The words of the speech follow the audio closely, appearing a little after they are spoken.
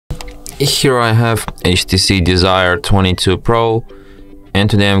Here I have HTC Desire 22 Pro, and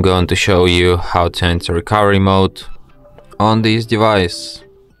today I'm going to show you how to enter recovery mode on this device.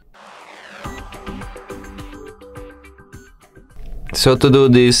 So to do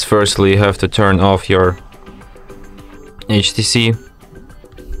this, firstly you have to turn off your HTC,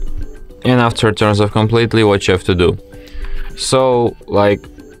 and after it turns off completely, what you have to do. So, like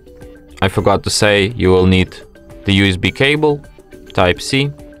I forgot to say, you will need the USB cable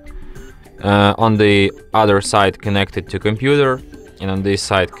Type-C. On the other side connected to computer, and on this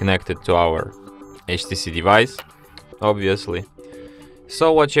side connected to our HTC device, obviously.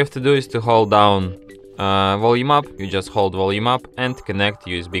 So what you have to do is to hold down volume up. You just hold volume up and connect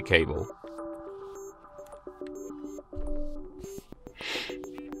USB cable.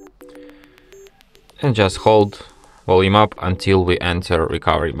 And just hold volume up until we enter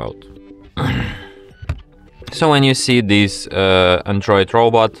recovery mode. So when you see this Android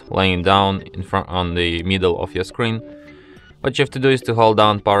robot laying down in front on the middle of your screen, what you have to do is to hold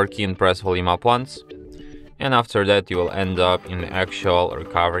down power key and press volume up once, and after that you will end up in the actual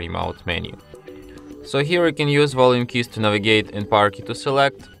recovery mode menu. So here you can use volume keys to navigate and power key to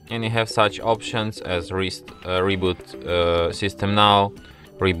select, and you have such options as reboot system now,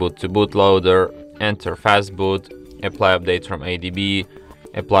 reboot to bootloader, enter fast boot, apply update from ADB,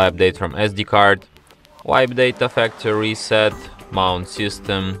 apply update from SD card, wipe data factory reset, mount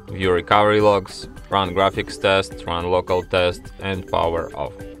system, view recovery logs, run graphics test, run local test, and power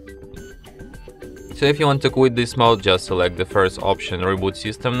off. So if you want to quit this mode, just select the first option, reboot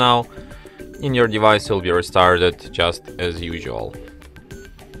system now, and your device will be restarted just as usual.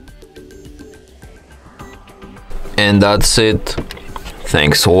 And that's it.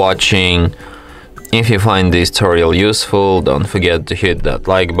 Thanks for watching. If you find this tutorial useful, don't forget to hit that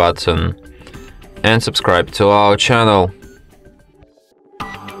like button and subscribe to our channel.